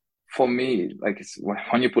 So for me like it's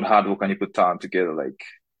when you put hard work and you put talent together like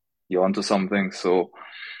you're onto something. So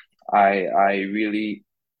I really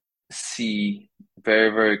see very,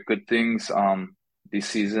 very good things this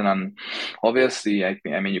season. And obviously, I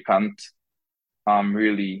mean, you can't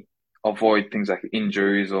really avoid things like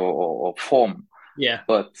injuries or form. Yeah.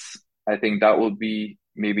 But I think that will be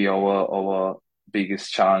maybe our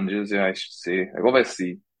biggest challenges, yeah, I should say. Like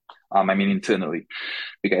obviously, I mean internally,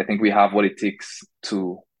 because I think we have what it takes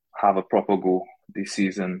to have a proper go this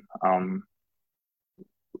season,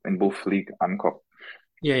 in both league and cup.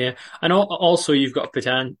 Yeah, yeah. And also you've got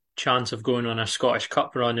a chance of going on a Scottish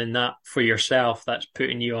Cup run, and that for yourself, that's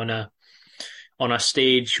putting you on a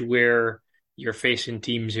stage where you're facing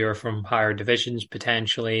teams who are from higher divisions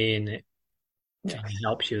potentially, and it kind of Yes,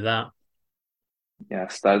 helps you with that.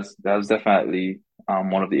 yes, that's definitely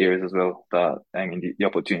one of the areas as well that I mean the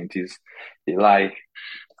opportunities they lie,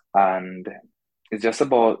 and it's just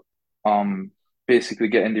about basically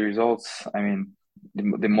getting the results. I mean,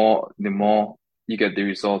 the more you get the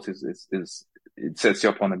results is it sets you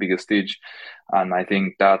up on a bigger stage, and I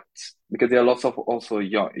think that because there are lots of also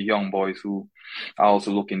young boys who are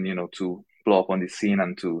also looking, to blow up on the scene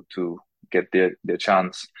and to get their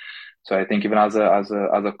chance. So I think even as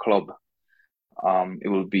a club, it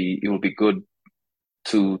will be good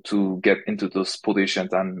to get into those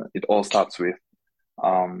positions, and it all starts with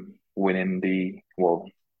winning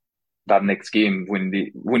that next game,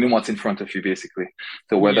 winning what's in front of you, basically.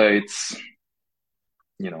 So Yeah. whether it's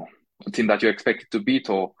a team that you're expected to beat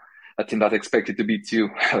or a team that's expected to beat you,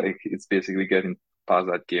 like it's basically getting past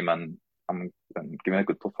that game and giving a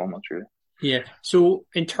good performance, really. Yeah. So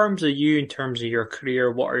in terms of you, in terms of your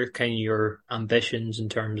career, what are kind of your ambitions in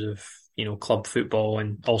terms of, club football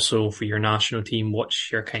and also for your national team?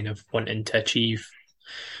 What's your kind of wanting to achieve?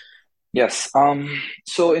 Yes.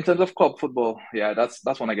 So in terms of club football, yeah, that's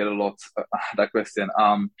one I get a lot, that question.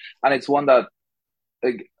 And it's one that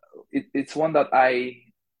like, it's one that I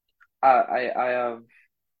have.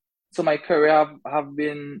 So my career have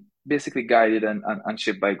been basically guided and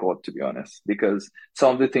shaped by God, to be honest, because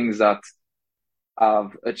some of the things that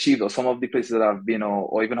I've achieved or some of the places that I've been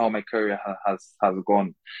or even how my career has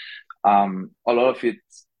gone, a lot of it,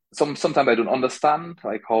 sometimes I don't understand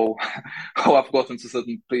like how how I've gotten to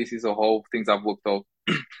certain places or how things have worked out.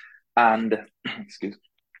 And excuse,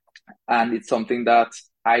 and it's something that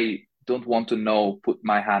I don't want to now put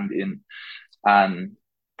my hand in and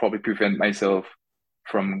probably prevent myself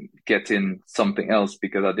from getting something else,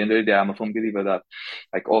 because at the end of the day, I'm a firm believer that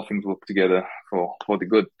like all things work together for the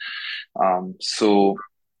good. So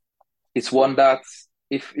it's one that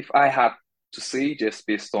if I had to say just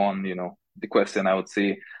based on, the question, I would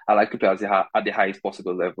say I like to play at the highest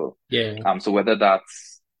possible level. Yeah. So whether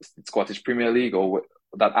that's Scottish Premier League or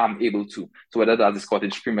that I'm able to, so whether that's the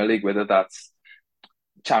Scottish Premier League, whether that's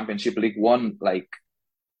Championship League One, like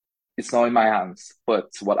it's not in my hands. But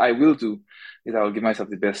what I will do is I will give myself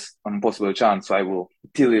the best possible chance. So I will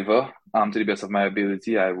deliver to the best of my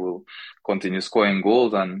ability. I will continue scoring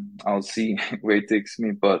goals, and I'll see where it takes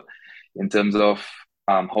me. But in terms of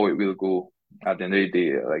how it will go at the end of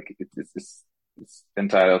the day, like it's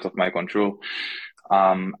entirely out of my control.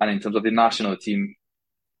 And in terms of the national team,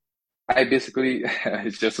 I basically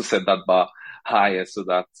it's just to set that bar higher so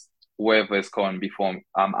that whoever is coming before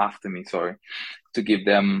after me, sorry, to give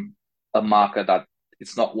them a marker that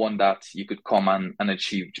it's not one that you could come and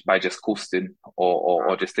achieve by just coasting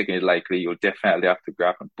or just taking it lightly. You'll definitely have to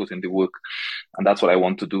grab and put in the work. And that's what I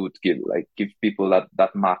want to do, to give people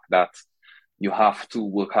that mark that you have to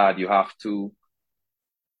work hard, you have to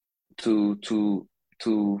to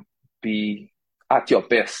to be at your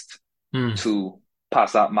best Hmm. to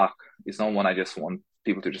pass that mark. It's not one I just want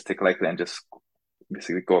people to just take lightly and just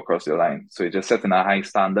basically go across the line. So it's just setting a high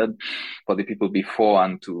standard for the people before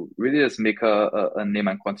and to really just make a name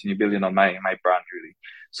and continue building on my brand, really.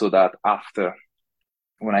 So that after,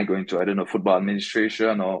 when I go into, I don't know, football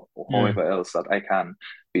administration or Hmm. however else, that I can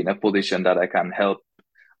be in a position that I can help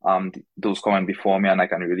those coming before me, and I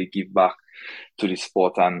can really give back to the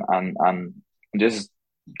sport and just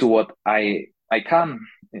do what I can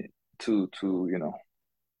to to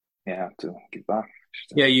give back.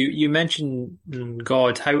 Yeah, you mentioned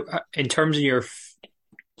God. How in terms of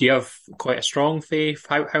do you have quite a strong faith?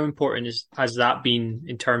 How important has that been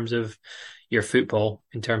in terms of your football?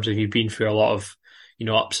 In terms of you've been through a lot of,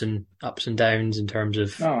 ups and downs in terms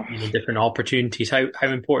of, No, different opportunities. How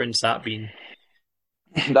important's that been?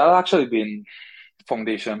 that actually been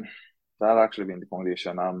foundation. That actually been the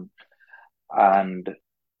foundation. And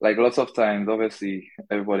like lots of times, obviously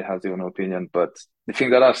everybody has their own opinion, but the thing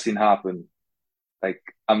that I've seen happen, like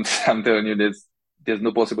I'm telling you, there's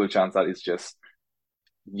no possible chance that it's just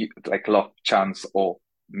like luck, chance, or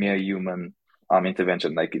mere human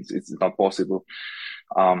intervention. Like it's not possible.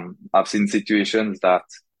 I've seen situations that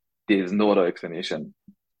there's no other explanation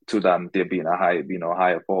to them there being a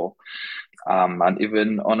higher ball. And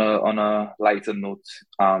even on a lighter note,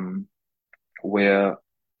 where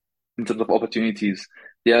in terms of opportunities,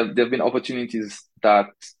 there have been opportunities that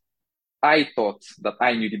I thought that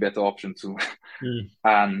I knew the better option to, Mm.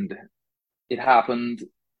 and it happened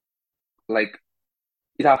like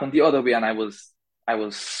it happened the other way, and I was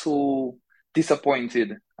so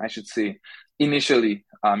disappointed, I should say, initially.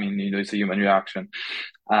 I mean, it's a human reaction,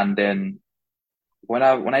 and then when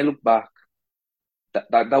I look back,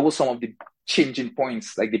 that was some of the changing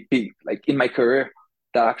points, like the big, like in my career,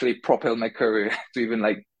 that actually propelled my career to even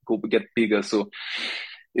like go get bigger. So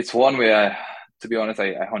it's one way to be honest,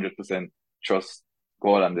 I 100% trust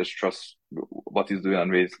God and just trust what He's doing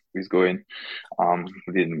and where He's going,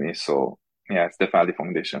 within me. So yeah, it's definitely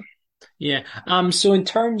foundation. Yeah. So in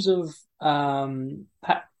terms of how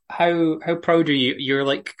proud are you? You're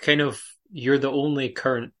like kind of you're the only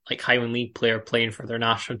current like Highland League player playing for their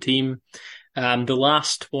national team. The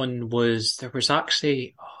last one was there was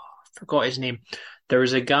actually I forgot his name. There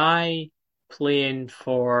was a guy playing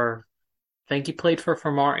for I think he played for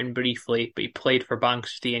Martin briefly, but he played for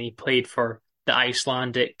Banksty and he played for the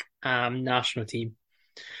Icelandic national team.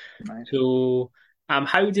 Nice. So,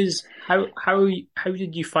 how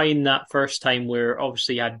did you find that first time where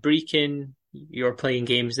obviously you had Brecon, you were playing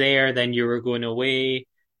games there, then you were going away.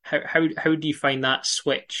 How do you find that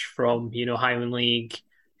switch from, Highland League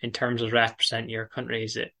in terms of representing your country?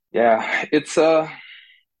 Is it? Yeah, it's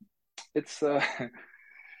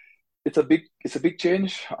it's a big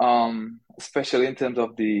change, especially in terms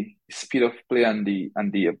of the speed of play and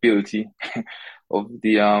the ability of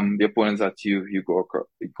the opponents that you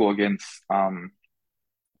go against.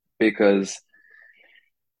 Because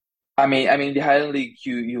I mean the Highland League,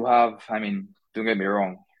 you have, I mean, don't get me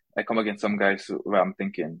wrong, I come against some guys where I'm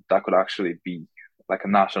thinking that could actually be like a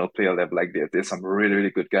national player level. Like there's some really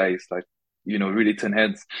good guys, like really turn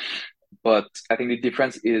heads. But I think the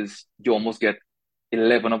difference is you almost get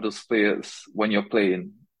 11 of those players when you're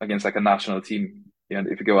playing against like a national team.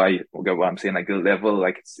 If you get what I'm saying, like the level,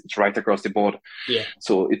 like it's right across the board. Yeah.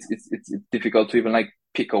 So it's difficult to even like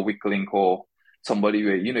pick a weak link or somebody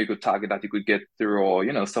where you could target that you could get through,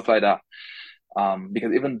 or stuff like that.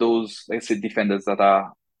 Because even those, let's say, defenders that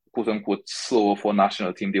are quote unquote slow for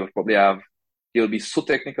national team, they'll be so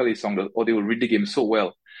technically sound, or they will read the game so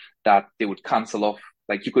well that they would cancel off.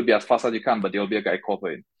 Like you could be as fast as you can, but there'll be a guy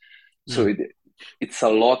covering. So Mm. it's a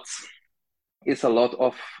lot. It's a lot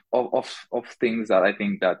of things that I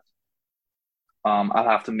think that I'll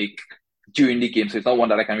have to make during the game. So it's not one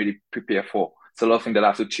that I can really prepare for. It's a lot of things that I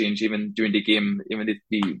have to change even during the game, even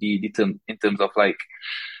the term, in terms of like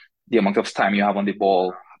the amount of time you have on the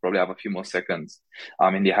ball. Probably have a few more seconds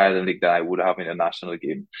in the Highland League that I would have in a national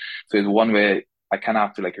game. So it's one where I kind of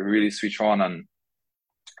have to like really switch on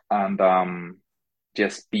and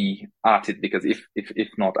just be at it, because if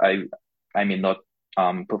not, I may not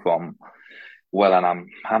perform well, and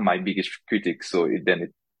I'm my biggest critic, so then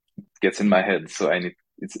it gets in my head. So I need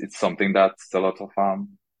it's something that's a lot of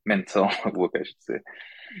mental work, I should say.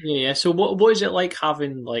 Yeah, yeah. So what is it like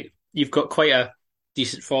having like you've got quite a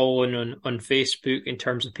decent following on Facebook in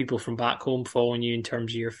terms of people from back home following you in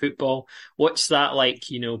terms of your football? What's that like,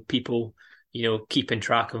 people, keeping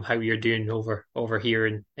track of how you're doing over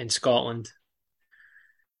here in Scotland?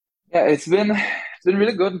 Yeah, it's been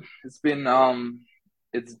really good. It's been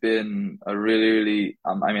a really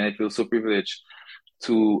I mean, I feel so privileged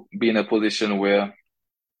to be in a position where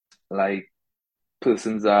like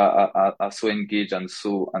persons are so engaged and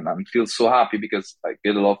and feel so happy, because I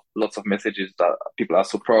get lots of messages that people are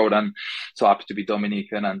so proud and so happy to be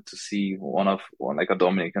Dominican and to see one like a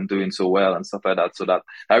Dominican doing so well and stuff like that. So that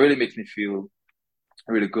really makes me feel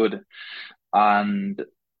really good. And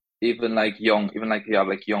even like you have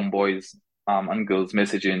like young boys and girls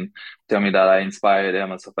messaging, tell me that I inspire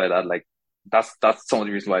them and stuff like that. Like that's some of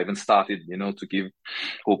the reasons why I even started, to give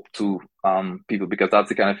hope to people, because that's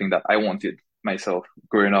the kind of thing that I wanted myself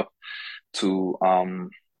growing up, to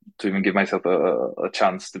even give myself a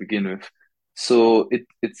chance to begin with. So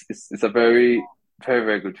it's a very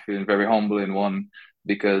good feeling, very humbling one,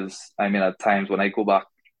 because I mean at times when I go back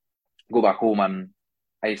home and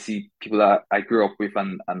I see people that I grew up with,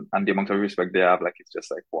 and the amount of respect they have, like it's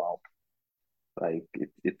just like wow. Like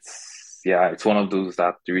yeah, it's one of those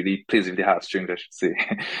that really plays with the heartstrings, I should say.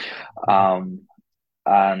 um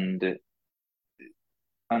and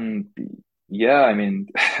and yeah, I mean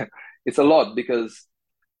it's a lot, because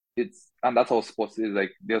and that's how sports is.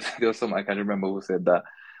 Like there's some, I can't remember who said that.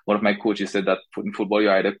 One of my coaches said that in football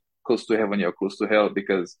you're either close to heaven, you're close to hell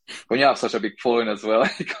because when you have such a big following as well,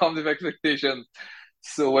 it comes with expectations.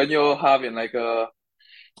 So when you're having like a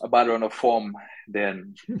bad run of form,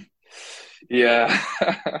 then yeah,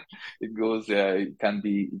 it goes, yeah, it can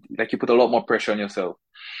be like you put a lot more pressure on yourself,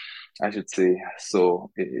 I should say.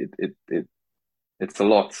 So it's a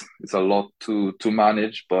lot. It's a lot to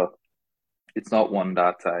manage, but it's not one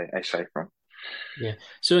that I shy from. Yeah.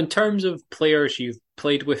 So in terms of players you've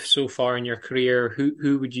played with so far in your career,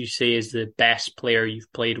 who would you say is the best player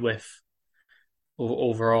you've played with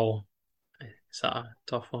overall? Is that a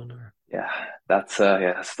tough one or? Yeah, that's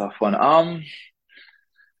a tough one.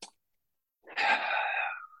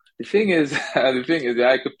 The thing is, I think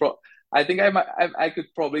I could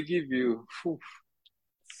probably give you,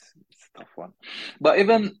 it's a tough one. But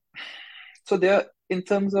even so, there in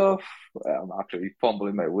terms of, I'm actually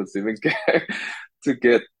fumbling my words to even get to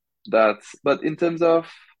get that. But in terms of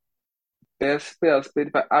best players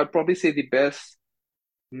played, but I'd probably say the best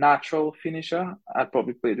natural finisher I'd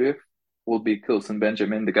probably played with will be Kilson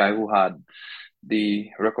Benjamin, the guy who had the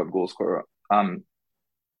record goal scorer.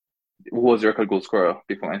 Who was the record goal scorer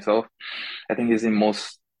before myself. I think he's the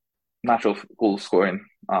most natural goal scoring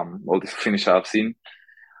all the finisher I've seen.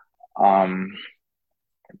 Um,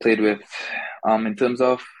 Played with in terms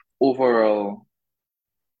of overall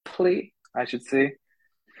play, I should say.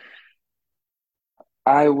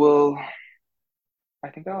 I will. I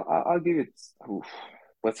think I'll give it. Oof,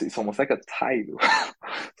 it's almost like a tie though.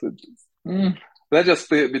 So, mm, let's just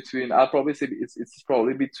play it between. I'll probably say it's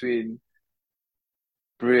probably between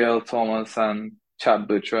Brielle Thomas and Chad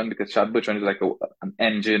Bertrand because Chad Bertrand is like an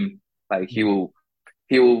engine. Like he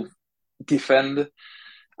will defend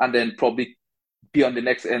and then probably be on the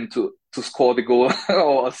next end to score the goal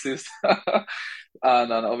or assist.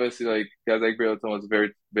 And obviously like guys like Brielle Thomas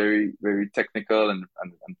very, very, very technical and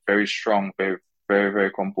very strong, very, very,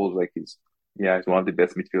 very composed. Like he's one of the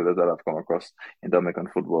best midfielders that I've come across in Dominican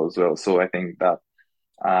football as well. So I think that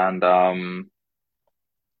and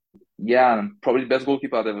yeah, and probably the best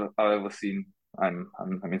goalkeeper I've ever seen. I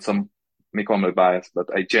mean, some may call me biased, but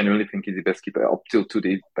I genuinely think he's the best keeper up till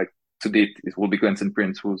today. Like to date, it will be Quentin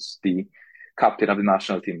Prince, who's the captain of the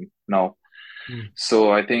national team now. Mm.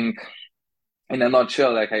 So I think, in a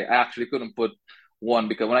nutshell, like I actually couldn't put one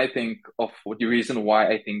because when I think of the reason why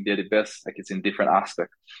I think they're the best, like it's in different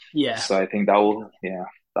aspects. Yeah. So I think that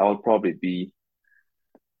will probably be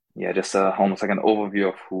just almost like an overview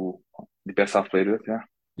of who the best I've played with. Yeah.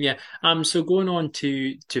 Yeah. So going on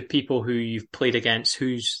to people who you've played against,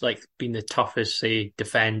 who's like been the toughest, say,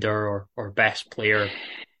 defender or best player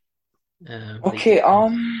that Okay. you've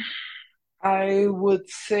played? I would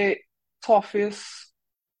say toughest.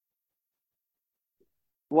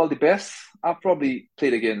 Well, the best I've probably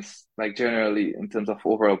played against, like generally in terms of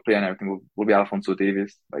overall play and everything, would be Alfonso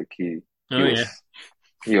Davies. Like he Oh was yeah.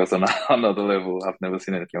 he was on another level. I've never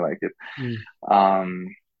seen anything like it. Mm.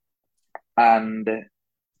 Um, and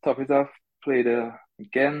toughest I've played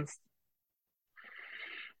against,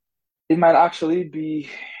 it might actually be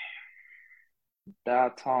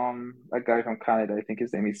that guy from Canada. I think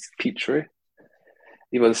his name is Petrie.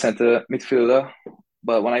 He was a center midfielder,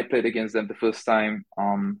 but when I played against them the first time,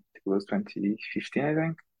 it was 2015, I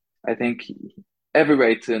think. I think everywhere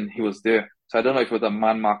I turned, he was there. So I don't know if it was a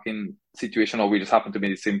man marking situation or we just happened to be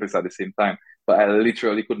in the same place at the same time. But I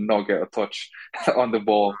literally could not get a touch on the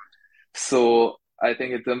ball. So I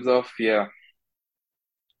think in terms of the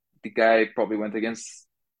guy probably went against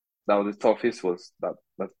that was the toughest was that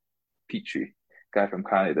Petrie guy from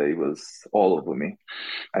Canada. He was all over me.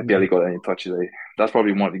 I Yeah. barely got any touches. That's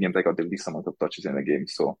probably one of the games I got the least amount of touches in the game.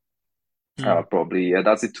 So Mm. probably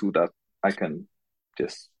that's the two that I can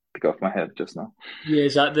just pick off my head just now. Yeah,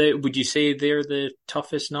 would you say they're the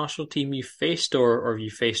toughest national team you've faced or have you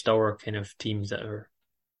faced our kind of teams that are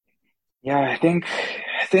Yeah, I think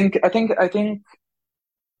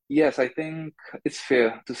yes, I think it's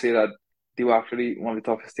fair to say that they were actually one of the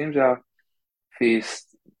toughest teams I've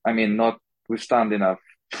faced. I mean, notwithstanding of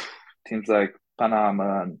teams like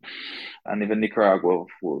Panama and even Nicaragua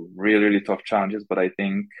were really, really tough challenges, but I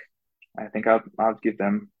think I'll give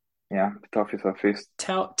them the toughest I've faced.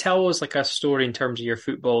 tell us like a story in terms of your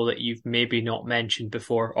football that you've maybe not mentioned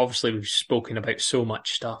before. Obviously, we've spoken about so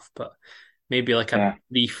much stuff, but maybe like a Yeah.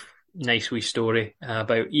 brief, nice wee story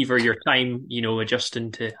about either your time,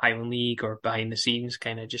 adjusting to Highland League or behind the scenes,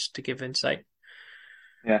 kind of just to give insight.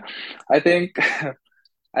 Yeah. I think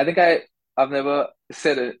I've never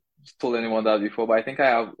said it told anyone that before, but I think I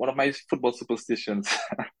have one of my football superstitions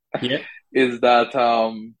Yeah. is that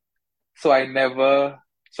so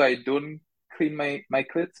I don't clean my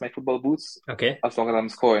clits, my football boots Okay. as long as I'm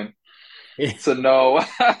scoring. So no,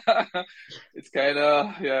 it's kind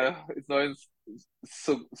of yeah, it's not in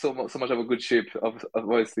so much of a good shape. Of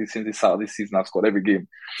obviously since the start of this season, I've scored every game.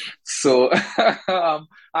 So I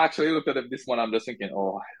actually looked at it this one. I'm just thinking,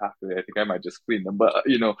 oh, I think I might just clean them. But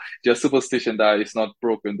just superstition that it's not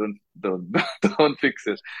broken, don't don't fix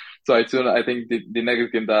it. So I think the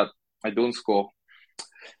next game that I don't score,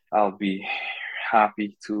 I'll be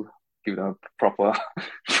happy to give them a proper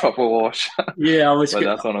proper wash. Yeah, But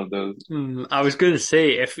that's one of those. I was going to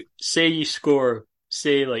say, if say you score,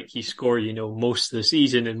 say like you score, most of the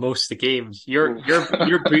season and most of the games, your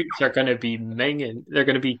boots are going to be minging. They're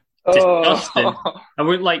going to be disgusting. Oh, I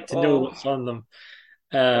wouldn't like to know oh, what's on them.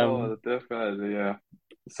 oh, Um, definitely, yeah.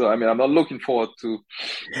 So I mean, I'm not looking forward to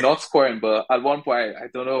not scoring, but at one point, I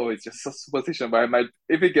don't know, it's just a superstition. But I might,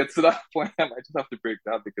 if it gets to that point, I might just have to break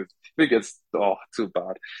that because if it gets too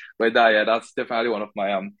bad. But yeah, that's definitely one of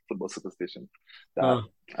my football superstitions that uh,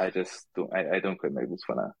 I just don't. I don't quit my boots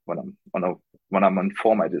when I'm on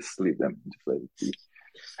form. I just leave them, just let it be,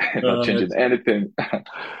 not uh, changing anything.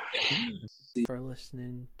 For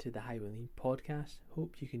listening to the Highway Lean podcast.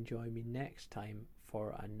 Hope you can join me next time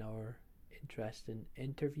for another interesting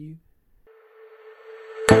interview.